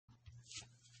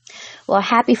Well,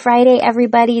 happy Friday,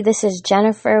 everybody. This is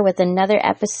Jennifer with another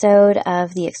episode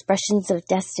of the Expressions of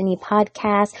Destiny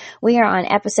podcast. We are on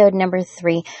episode number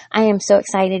 3. I am so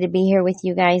excited to be here with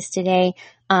you guys today.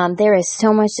 There is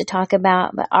so much to talk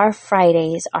about, but our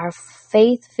Fridays, our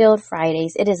faith-filled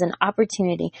Fridays, it is an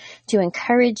opportunity to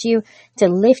encourage you, to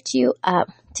lift you up,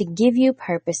 to give you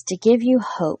purpose, to give you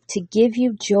hope, to give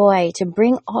you joy, to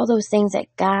bring all those things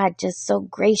that God just so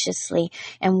graciously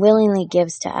and willingly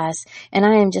gives to us. And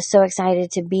I am just so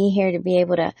excited to be here, to be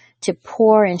able to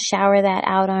pour and shower that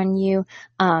out on you.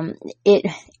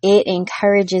 It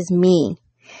encourages me.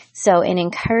 So in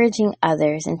encouraging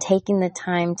others and taking the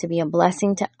time to be a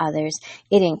blessing to others,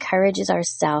 it encourages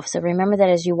ourselves. So remember that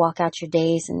as you walk out your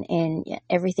days and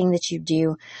everything that you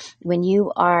do, when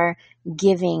you are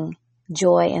giving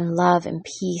joy and love and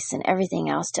peace and everything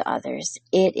else to others,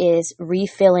 it is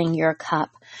refilling your cup.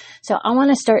 So I want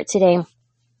to start today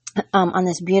on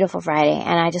this beautiful Friday.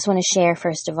 And I just want to share,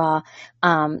 first of all,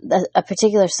 a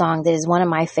particular song that is one of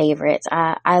my favorites.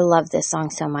 I love this song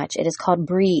so much. It is called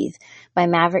Breathe by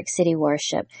Maverick City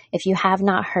Worship. If you have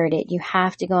not heard it, you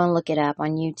have to go and look it up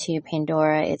on YouTube,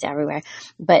 Pandora, it's everywhere.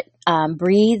 But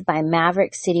Breathe by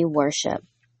Maverick City Worship.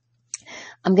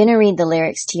 I'm going to read the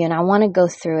lyrics to you, and I want to go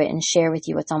through it and share with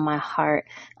you what's on my heart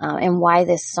and why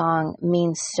this song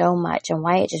means so much and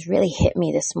why it just really hit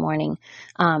me this morning.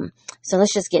 So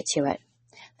let's just get to it.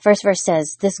 First verse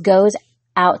says, "This goes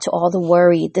out to all the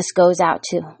worried. This goes out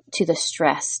to the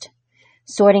stressed,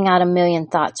 sorting out a million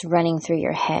thoughts running through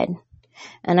your head."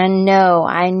 And I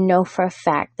know for a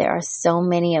fact there are so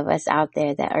many of us out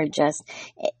there that are just,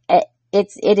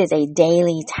 it is a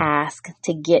daily task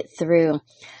to get through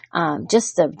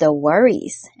just the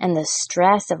worries and the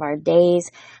stress of our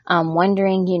days,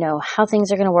 wondering, how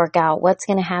things are going to work out, what's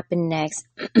going to happen next.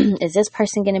 Is this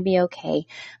person going to be okay?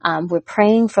 We're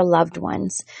praying for loved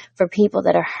ones, for people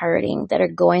that are hurting, that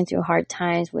are going through hard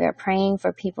times. We are praying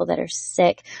for people that are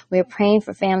sick. We are praying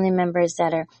for family members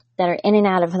that are in and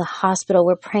out of the hospital.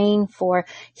 We're praying for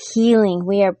healing.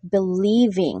 We are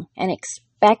believing and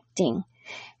expecting.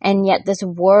 And yet this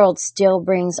world still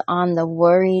brings on the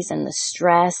worries and the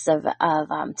stress of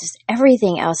just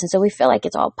everything else. And so we feel like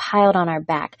it's all piled on our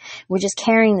back. We're just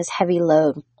carrying this heavy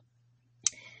load.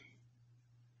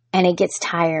 And it gets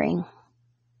tiring.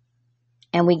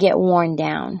 And we get worn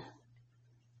down.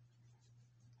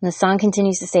 And the song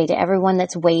continues to say, "To everyone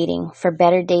that's waiting for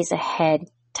better days ahead,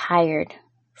 tired,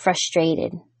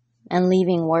 frustrated, and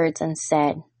leaving words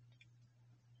unsaid."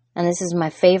 And this is my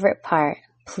favorite part.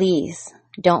 Please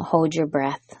don't hold your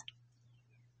breath.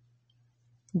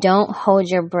 Don't hold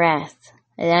your breath.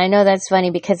 And I know that's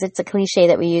funny because it's a cliche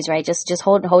that we use, right? Just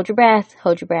hold your breath,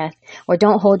 or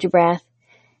don't hold your breath.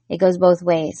 It goes both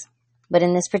ways. But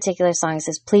in this particular song, it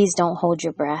says, "Please don't hold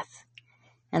your breath."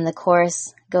 And the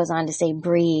chorus goes on to say,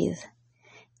 "Breathe."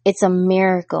 It's a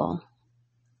miracle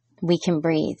we can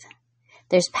breathe.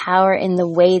 There's power in the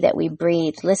way that we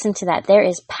breathe. Listen to that. There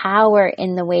is power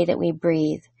in the way that we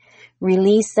breathe.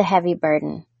 Release the heavy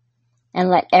burden and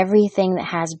let everything that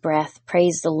has breath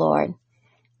praise the Lord.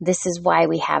 This is why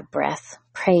we have breath.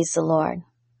 Praise the Lord.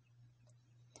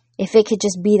 If it could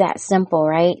just be that simple,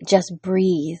 right? Just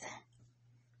breathe.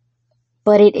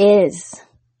 But it is.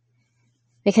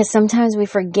 Because sometimes we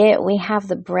forget we have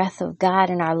the breath of God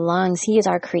in our lungs. He is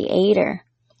our creator.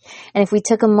 And if we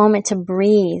took a moment to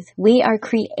breathe, we are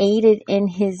created in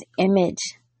His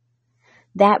image.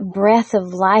 That breath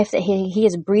of life that he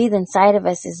has breathed inside of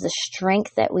us is the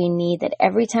strength that we need, that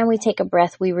every time we take a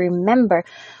breath, we remember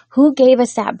who gave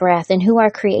us that breath and who our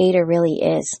Creator really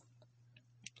is,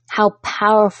 how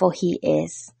powerful He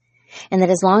is. And that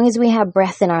as long as we have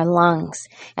breath in our lungs,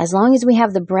 as long as we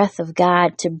have the breath of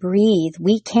God to breathe,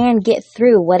 we can get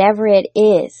through whatever it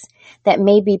is that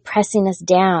may be pressing us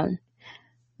down,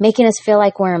 making us feel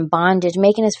like we're in bondage,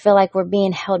 making us feel like we're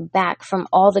being held back from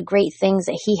all the great things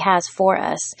that He has for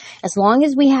us. As long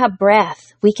as we have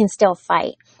breath, we can still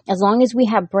fight. As long as we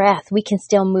have breath, we can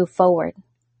still move forward.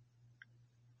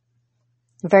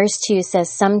 Verse 2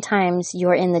 says, "Sometimes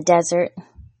you're in the desert.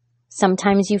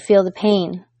 Sometimes you feel the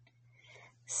pain.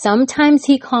 Sometimes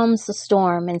He calms the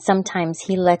storm, and sometimes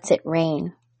He lets it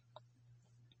rain."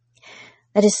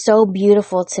 That is so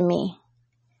beautiful to me.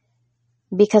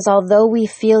 Because although we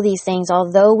feel these things,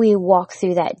 although we walk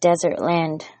through that desert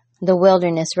land, the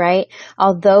wilderness, right?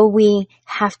 Although we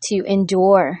have to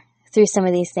endure through some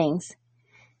of these things.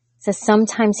 So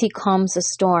sometimes He calms the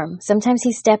storm. Sometimes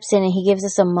He steps in and He gives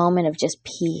us a moment of just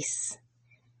peace.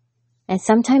 And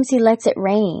sometimes He lets it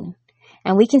rain.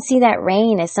 And we can see that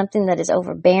rain as something that is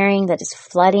overbearing, that is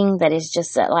flooding, that is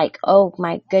just like, oh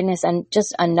my goodness, and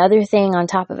just another thing on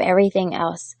top of everything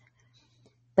else.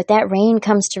 But that rain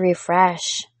comes to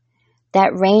refresh.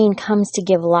 That rain comes to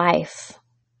give life.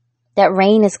 That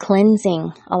rain is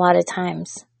cleansing a lot of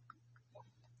times.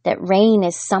 That rain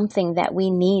is something that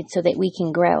we need so that we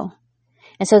can grow.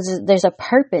 And so there's a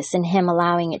purpose in him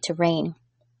allowing it to rain.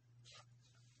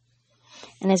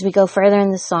 And as we go further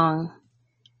in the song,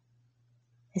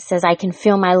 it says, I can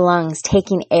feel my lungs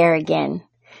taking air again,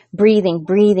 breathing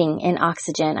in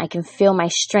oxygen. I can feel my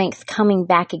strength coming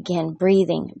back again,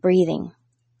 breathing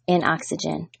in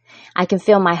oxygen. I can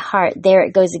feel my heart, there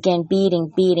it goes again,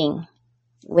 beating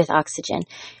with oxygen.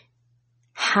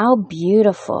 How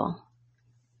beautiful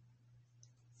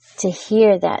to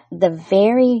hear that the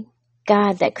very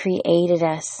God that created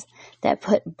us, that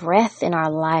put breath in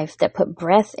our life, that put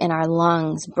breath in our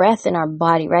lungs, breath in our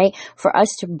body, right? For us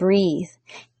to breathe.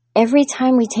 Every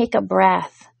time we take a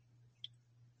breath,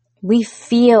 we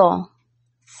feel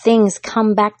things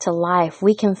come back to life.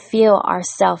 We can feel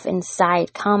ourselves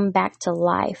inside come back to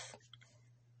life.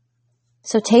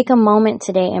 So take a moment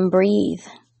today and breathe.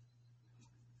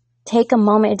 Take a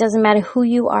moment. It doesn't matter who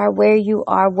you are, where you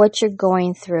are, what you're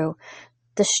going through.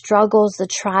 The struggles, the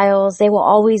trials, they will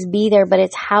always be there, but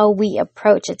it's how we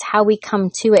approach. It's how we come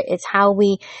to it. It's how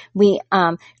we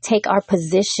take our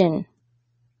position.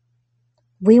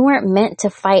 We weren't meant to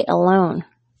fight alone.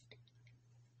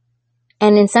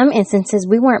 And in some instances,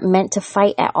 we weren't meant to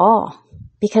fight at all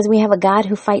because we have a God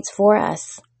who fights for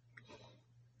us.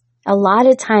 A lot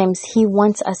of times he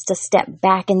wants us to step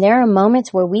back, and there are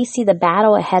moments where we see the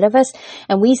battle ahead of us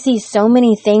and we see so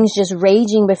many things just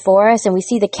raging before us, and we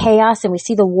see the chaos and we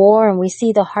see the war and we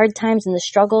see the hard times and the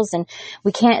struggles, and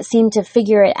we can't seem to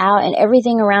figure it out, and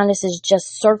everything around us is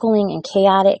just circling and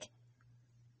chaotic.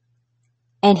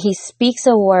 And he speaks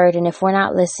a word, and if we're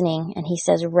not listening, and he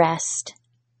says, rest.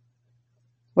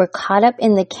 We're caught up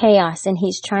in the chaos, and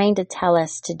he's trying to tell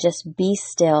us to just be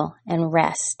still and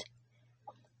rest.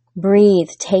 Breathe.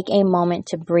 Take a moment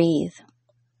to breathe.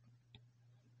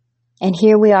 And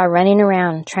here we are running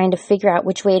around trying to figure out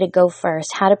which way to go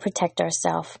first, how to protect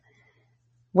ourselves.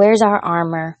 Where's our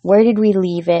armor? Where did we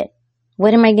leave it?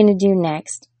 What am I going to do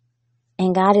next?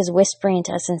 And God is whispering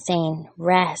to us and saying,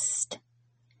 rest.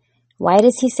 Why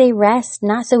does he say rest?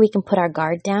 Not so we can put our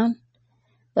guard down,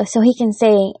 but so he can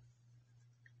say,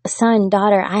 son,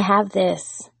 daughter, I have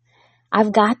this.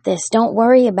 I've got this. Don't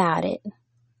worry about it.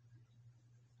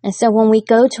 And so when we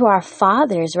go to our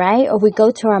fathers, right, or we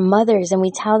go to our mothers and we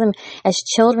tell them as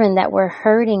children that we're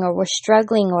hurting or we're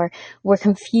struggling or we're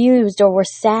confused or we're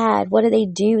sad, what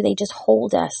do? They just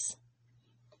hold us.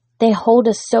 They hold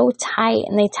us so tight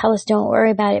and they tell us, don't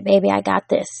worry about it, baby, I got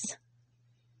this.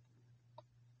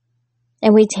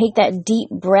 And we take that deep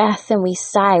breath and we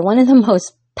sigh. One of the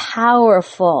most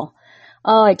powerful,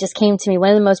 it just came to me,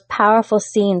 one of the most powerful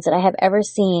scenes that I have ever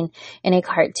seen in a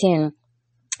cartoon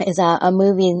is a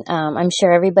movie I'm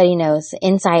sure everybody knows,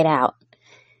 Inside Out,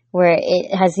 where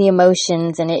it has the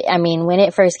emotions. And when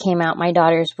it first came out, my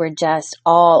daughters were just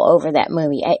all over that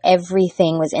movie.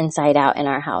 Everything was inside out in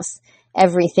our house.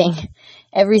 Everything.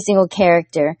 Every single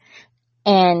character.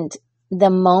 And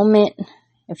the moment,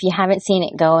 if you haven't seen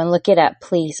it, go and look it up,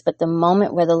 please. But the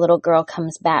moment where the little girl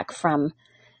comes back from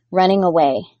running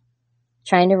away,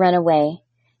 trying to run away,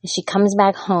 and she comes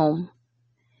back home,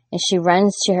 and she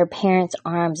runs to her parents'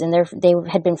 arms, and they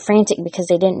had been frantic because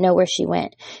they didn't know where she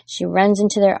went. She runs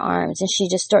into their arms, and she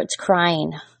just starts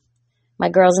crying. My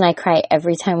girls and I cry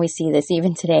every time we see this,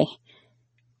 even today.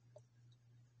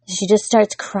 She just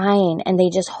starts crying, and they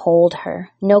just hold her.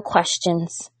 No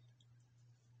questions,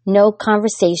 no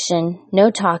conversation,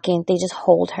 no talking. They just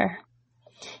hold her.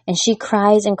 And she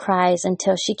cries and cries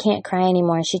until she can't cry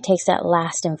anymore, and she takes that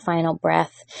last and final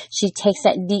breath. She takes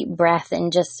that deep breath,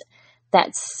 and just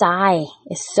that sigh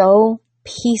is so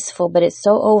peaceful, but it's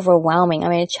so overwhelming.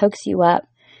 It chokes you up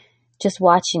just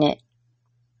watching it.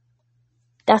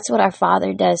 That's what our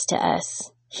Father does to us.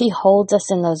 He holds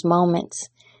us in those moments,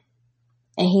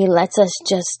 and he lets us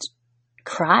just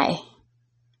cry.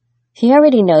 He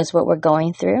already knows what we're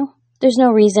going through. There's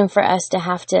no reason for us to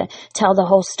have to tell the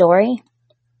whole story.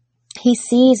 He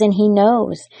sees and he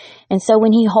knows. And so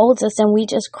when he holds us and we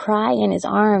just cry in his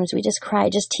arms, we just cry,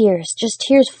 just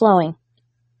tears flowing.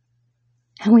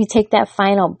 And we take that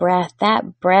final breath.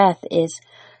 That breath is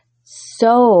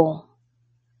so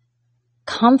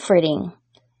comforting.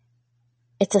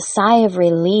 It's a sigh of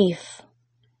relief.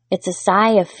 It's a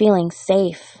sigh of feeling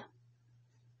safe,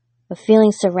 of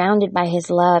feeling surrounded by his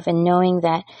love, and knowing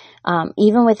that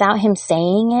even without him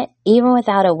saying it, even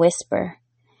without a whisper,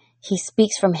 he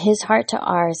speaks from his heart to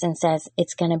ours and says,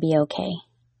 it's going to be okay.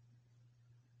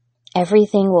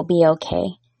 Everything will be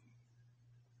okay.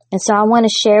 And so I want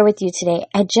to share with you today,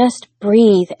 I just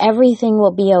breathe. Everything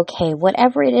will be okay.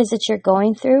 Whatever it is that you're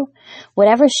going through,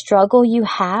 whatever struggle you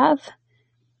have,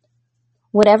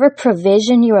 whatever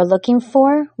provision you are looking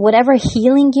for, whatever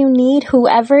healing you need,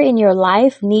 whoever in your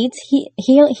life needs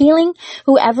healing,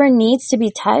 whoever needs to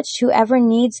be touched, whoever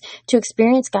needs to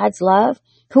experience God's love,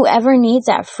 whoever needs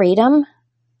that freedom,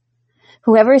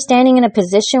 whoever is standing in a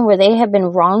position where they have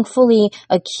been wrongfully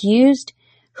accused,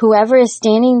 whoever is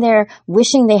standing there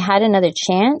wishing they had another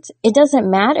chance, it doesn't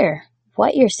matter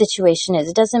what your situation is.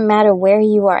 It doesn't matter where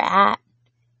you are at.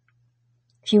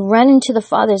 If you run into the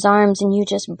Father's arms and you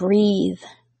just breathe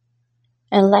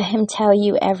and let Him tell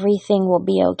you everything will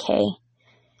be okay.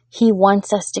 He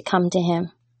wants us to come to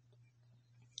Him.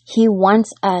 He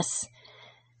wants us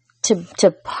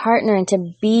to partner and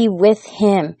to be with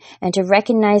Him and to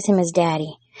recognize Him as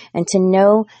Daddy and to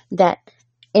know that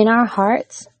in our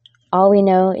hearts, all we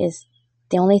know is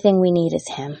the only thing we need is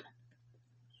Him.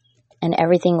 And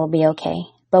everything will be okay.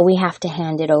 But we have to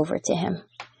hand it over to Him.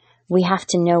 We have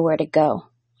to know where to go.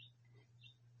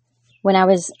 When I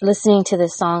was listening to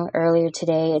this song earlier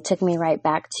today, it took me right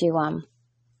back to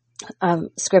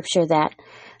scripture that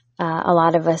a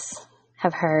lot of us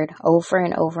have heard over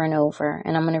and over and over.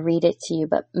 And I'm going to read it to you.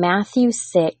 But Matthew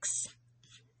 6,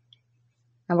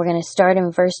 and we're going to start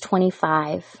in verse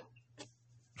 25.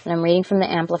 And I'm reading from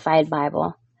the Amplified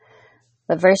Bible.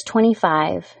 But verse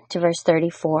 25 to verse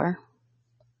 34.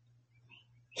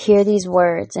 Hear these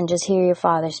words and just hear your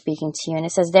Father speaking to you. And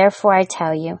it says, therefore I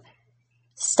tell you,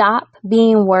 stop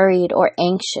being worried or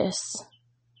anxious,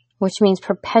 which means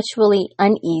perpetually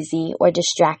uneasy or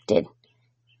distracted.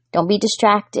 Don't be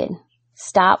distracted.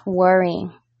 Stop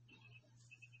worrying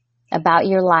about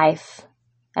your life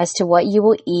as to what you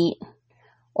will eat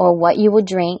or what you will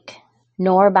drink,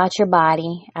 nor about your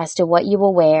body as to what you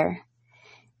will wear.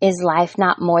 Is life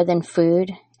not more than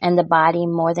food and the body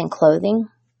more than clothing?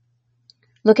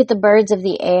 Look at the birds of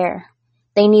the air.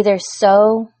 They neither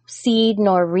sow seed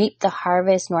nor reap the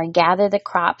harvest nor gather the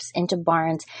crops into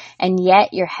barns, and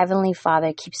yet your heavenly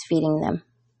Father keeps feeding them.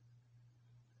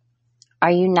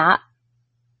 Are you not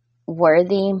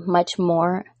worthy much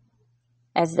more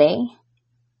as they?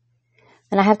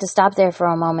 And I have to stop there for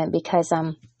a moment because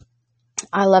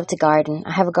I love to garden.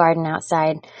 I have a garden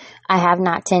outside. I have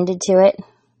not tended to it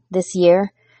this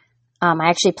year. I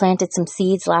actually planted some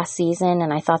seeds last season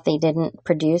and I thought they didn't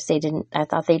produce. I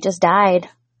thought they just died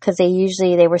because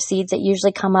they were seeds that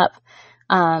usually come up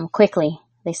quickly.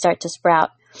 They start to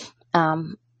sprout.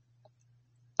 And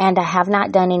I have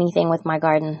not done anything with my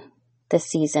garden this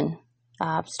season,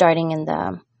 starting in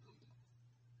the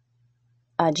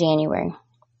January.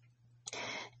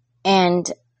 And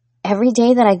every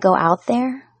day that I go out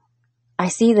there, I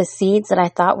see the seeds that I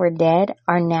thought were dead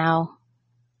are now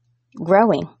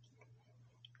growing.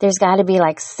 There's got to be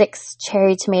like 6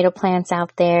 cherry tomato plants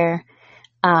out there.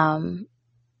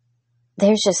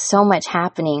 There's just so much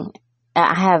happening.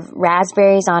 I have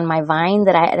raspberries on my vine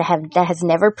that has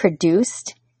never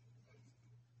produced.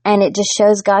 And it just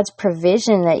shows God's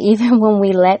provision that even when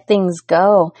we let things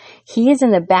go, He is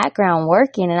in the background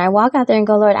working. And I walk out there and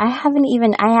go, Lord, I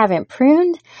haven't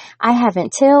pruned, I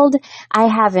haven't tilled, I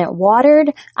haven't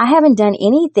watered, I haven't done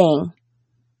anything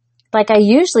like I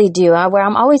usually do, where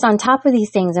I'm always on top of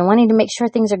these things and wanting to make sure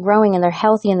things are growing and they're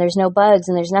healthy and there's no bugs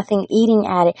and there's nothing eating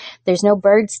at it. There's no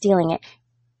birds stealing it.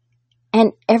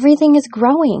 And everything is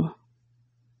growing.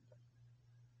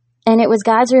 And it was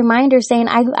God's reminder saying,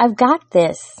 I've got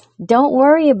this. Don't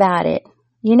worry about it.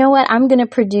 You know what? I'm going to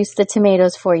produce the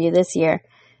tomatoes for you this year.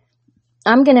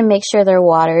 I'm going to make sure they're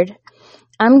watered.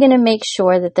 I'm going to make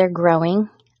sure that they're growing.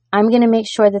 I'm going to make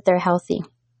sure that they're healthy.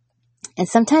 And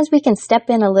sometimes we can step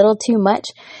in a little too much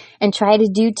and try to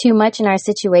do too much in our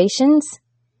situations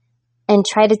and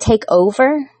try to take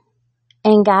over.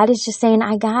 And God is just saying,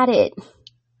 I got it.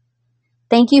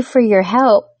 Thank you for your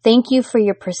help. Thank you for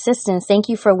your persistence. Thank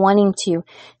you for wanting to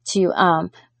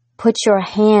put your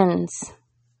hands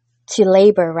to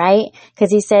labor, right? Because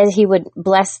He says He would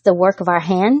bless the work of our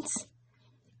hands.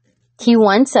 He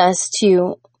wants us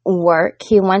to work.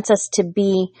 He wants us to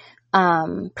be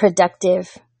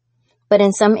productive. But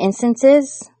in some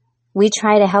instances, we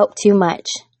try to help too much.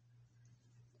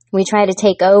 We try to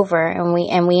take over and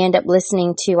we end up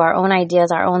listening to our own ideas,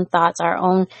 our own thoughts, our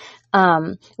own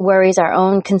worries, our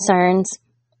own concerns,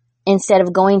 instead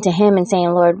of going to Him and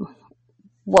saying, Lord,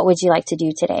 what would you like to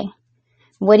do today?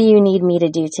 What do you need me to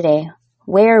do today?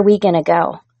 Where are we going to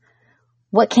go?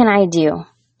 What can I do,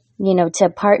 to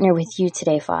partner with you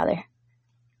today, Father?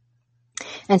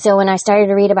 And so when I started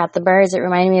to read about the birds, it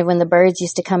reminded me of when the birds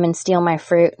used to come and steal my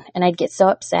fruit, and I'd get so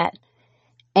upset.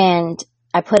 And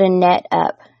I put a net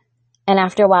up And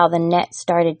after a while, the net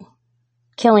started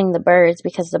killing the birds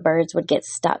because the birds would get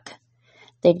stuck.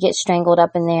 They'd get strangled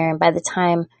up in there. And by the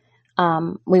time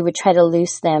we would try to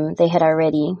loose them, they had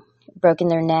already broken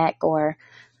their neck, or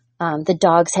the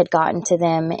dogs had gotten to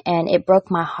them, and it broke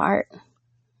my heart.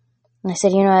 And I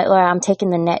said, you know what, Lord, I'm taking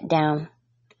the net down,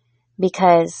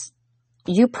 because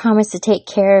you promised to take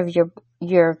care of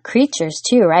your creatures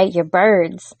too, right? Your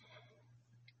birds.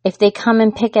 If they come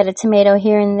and pick at a tomato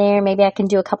here and there, maybe I can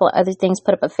do a couple of other things,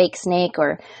 put up a fake snake,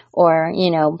 or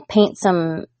paint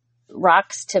some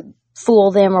rocks to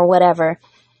fool them or whatever,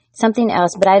 something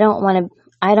else. But I don't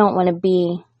want to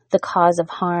be the cause of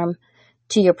harm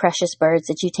to your precious birds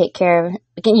that you take care of.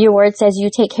 Again, your word says you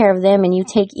take care of them, and you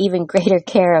take even greater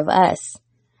care of us.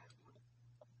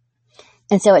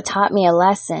 And so it taught me a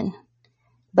lesson.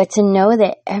 But to know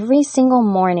that every single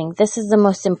morning, this is the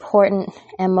most important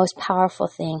and most powerful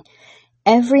thing.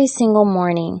 Every single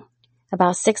morning,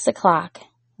 about 6 o'clock,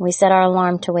 we set our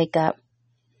alarm to wake up.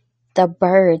 The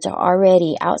birds are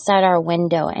already outside our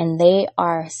window, and they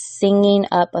are singing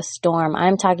up a storm.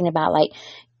 I'm talking about, like,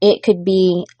 it could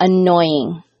be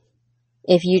annoying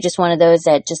if you just one of those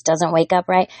that just doesn't wake up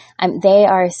right. They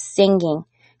are singing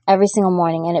every single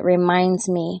morning, and it reminds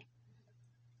me,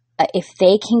 if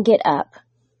they can get up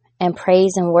and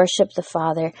praise and worship the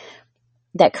Father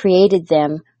that created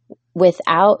them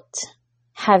without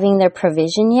having their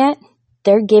provision yet,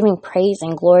 they're giving praise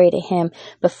and glory to Him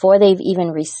before they've even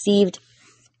received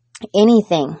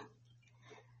anything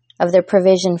of their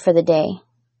provision for the day.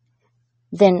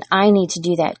 Then I need to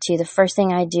do that too. The first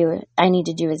thing I need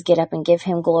to do is get up and give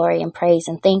Him glory and praise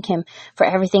and thank Him for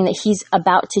everything that He's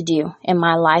about to do in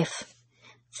my life.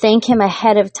 Thank Him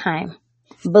ahead of time.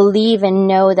 Believe and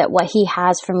know that what He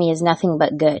has for me is nothing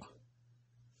but good.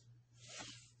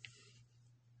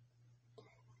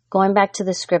 Going back to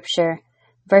the scripture,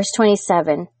 verse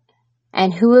 27,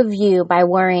 and who of you by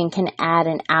worrying can add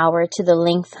an hour to the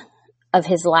length of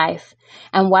his life?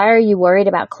 And why are you worried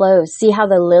about clothes? See how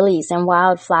the lilies and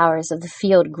wildflowers of the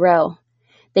field grow.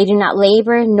 They do not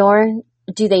labor, nor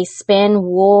do they spin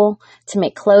wool to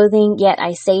make clothing? Yet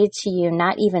I say to you,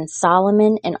 not even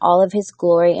Solomon in all of his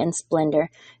glory and splendor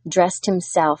dressed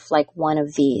himself like one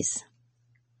of these.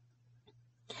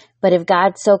 But if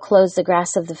God so clothes the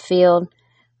grass of the field,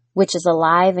 which is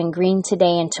alive and green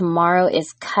today and tomorrow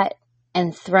is cut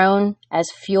and thrown as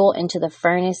fuel into the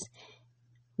furnace,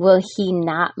 will He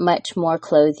not much more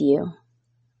clothe you?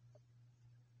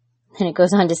 And it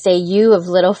goes on to say, you of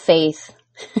little faith.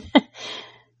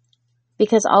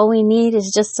 Because all we need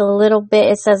is just a little bit.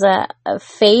 It says a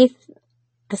faith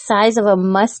the size of a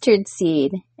mustard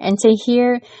seed. And to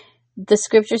hear the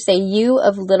scripture say, you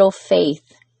of little faith,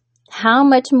 how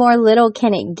much more little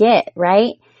can it get,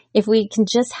 right? If we can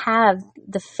just have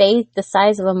the faith the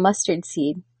size of a mustard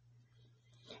seed.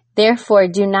 Therefore,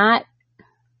 do not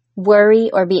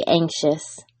worry or be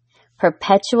anxious,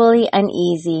 perpetually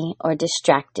uneasy or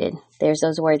distracted. There's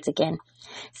those words again.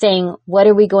 Saying, what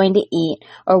are we going to eat?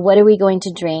 Or what are we going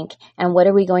to drink? And what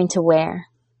are we going to wear?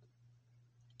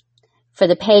 For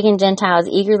the pagan Gentiles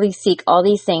eagerly seek all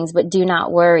these things, but do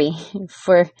not worry,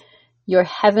 for your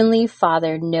heavenly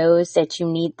Father knows that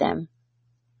you need them.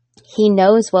 He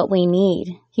knows what we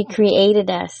need. He created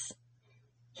us.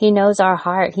 He knows our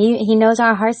heart. He knows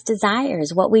our heart's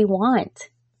desires, what we want.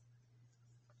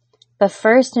 But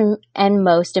first and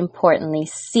most importantly,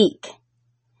 seek,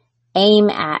 aim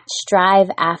at, strive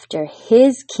after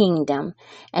His kingdom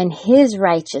and His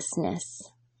righteousness,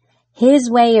 His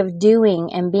way of doing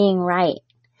and being right,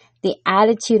 the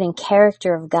attitude and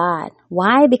character of God.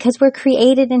 Why? Because we're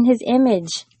created in His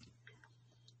image.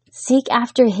 Seek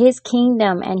after His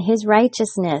kingdom and His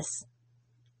righteousness.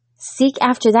 Seek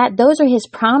after that. Those are His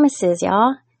promises,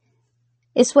 y'all.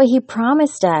 It's what He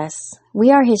promised us.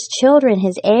 We are His children,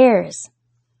 His heirs.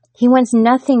 He wants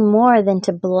nothing more than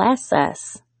to bless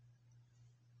us.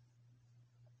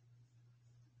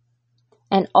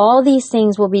 And all these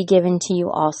things will be given to you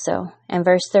also. And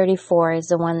verse 34 is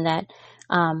the one that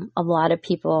a lot of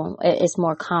people, is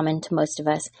more common to most of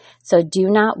us. So do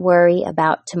not worry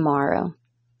about tomorrow,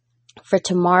 for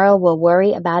tomorrow will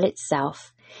worry about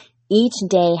itself. Each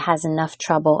day has enough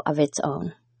trouble of its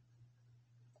own.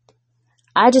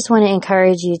 I just want to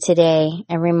encourage you today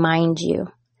and remind you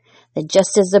that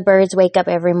just as the birds wake up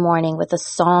every morning with a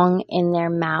song in their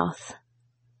mouth,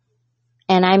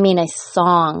 and I mean a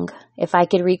song, if I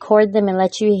could record them and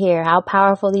let you hear how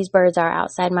powerful these birds are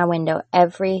outside my window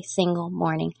every single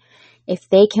morning, if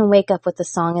they can wake up with a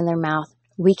song in their mouth,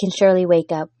 we can surely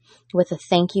wake up with a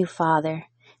thank you, Father.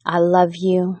 I love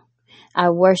you. I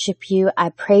worship you. I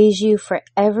praise you for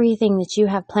everything that you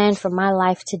have planned for my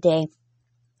life today.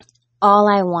 all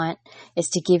I want is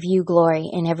to give you glory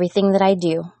in everything that I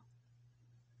do.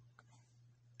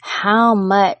 How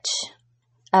much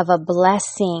of a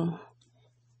blessing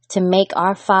to make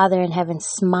our Father in heaven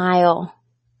smile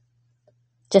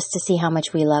just to see how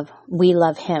much we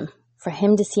love him, for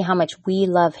him to see how much we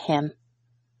love him.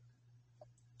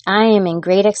 I am in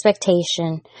great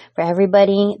expectation for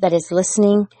everybody that is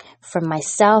listening, for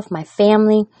myself, my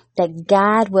family, that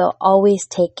God will always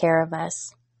take care of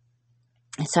us.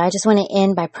 And so I just want to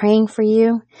end by praying for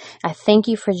you. I thank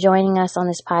you for joining us on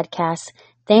this podcast.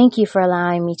 Thank you for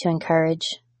allowing me to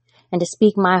encourage and to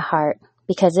speak my heart,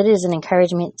 because it is an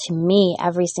encouragement to me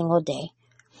every single day.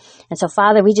 And so,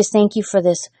 Father, we just thank you for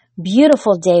this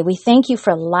beautiful day. We thank you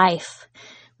for life.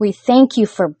 We thank you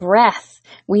for breath.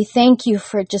 We thank you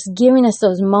for just giving us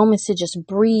those moments to just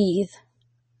breathe.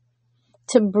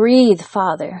 To breathe,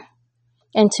 Father,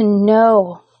 and to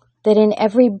know that in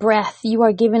every breath you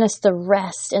are giving us the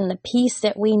rest and the peace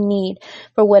that we need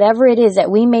for whatever it is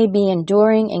that we may be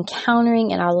enduring,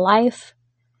 encountering in our life.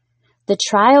 The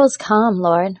trials come,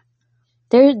 Lord.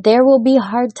 There will be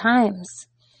hard times,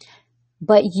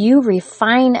 but you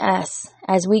refine us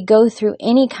as we go through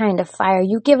any kind of fire.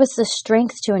 You give us the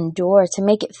strength to endure, to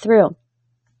make it through.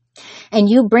 And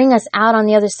you bring us out on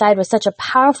the other side with such a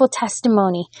powerful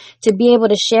testimony to be able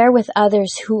to share with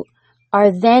others who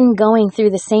are then going through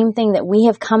the same thing that we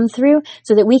have come through,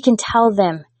 so that we can tell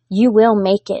them, you will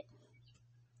make it.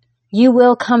 You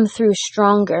will come through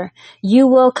stronger. You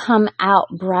will come out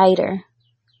brighter.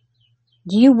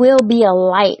 You will be a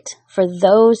light for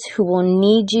those who will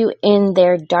need you in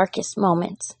their darkest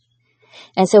moments.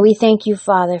 And so we thank you,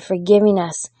 Father, for giving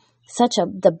us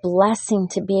the blessing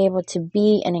to be able to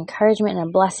be an encouragement and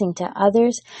a blessing to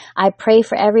others. I pray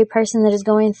for every person that is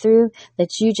going through,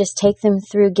 that you just take them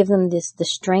through, give them the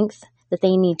strength that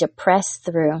they need to press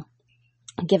through,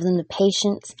 give them the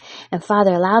patience, and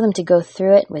Father, allow them to go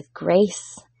through it with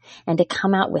grace and to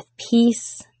come out with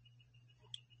peace.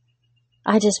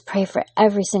 I just pray for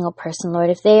every single person, Lord,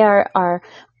 if they are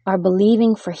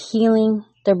believing for healing,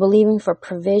 they're believing for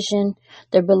provision,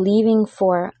 they're believing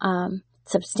for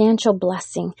substantial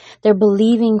blessing. They're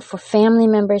believing for family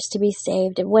members to be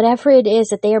saved. And whatever it is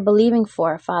that they are believing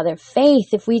for, Father,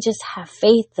 faith, if we just have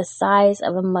faith the size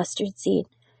of a mustard seed,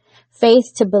 faith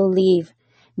to believe,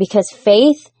 because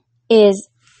faith is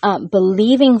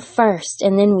believing first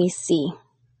and then we see.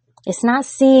 It's not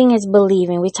seeing as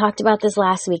believing. We talked about this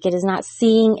last week. It is not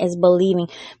seeing as believing,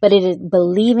 but it is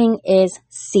believing is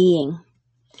seeing.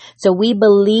 So we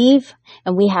believe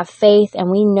and we have faith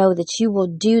and we know that you will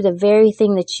do the very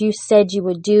thing that you said you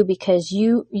would do, because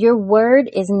your word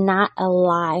is not a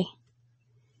lie.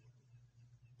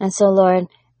 And so, Lord,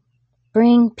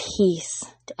 bring peace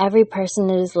to every person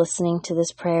that is listening to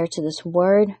this prayer, to this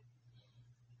word.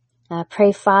 I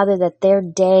pray, Father, that their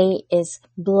day is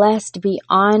blessed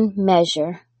beyond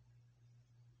measure.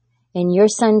 In your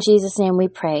Son, Jesus' name we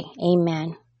pray.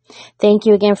 Amen. Thank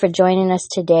you again for joining us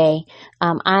today.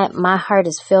 My heart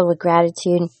is filled with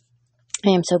gratitude. I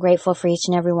am so grateful for each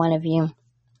and every one of you.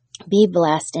 Be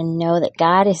blessed and know that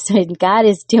God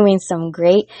is doing some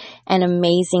great and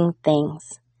amazing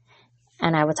things.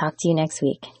 And I will talk to you next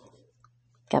week.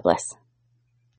 God bless.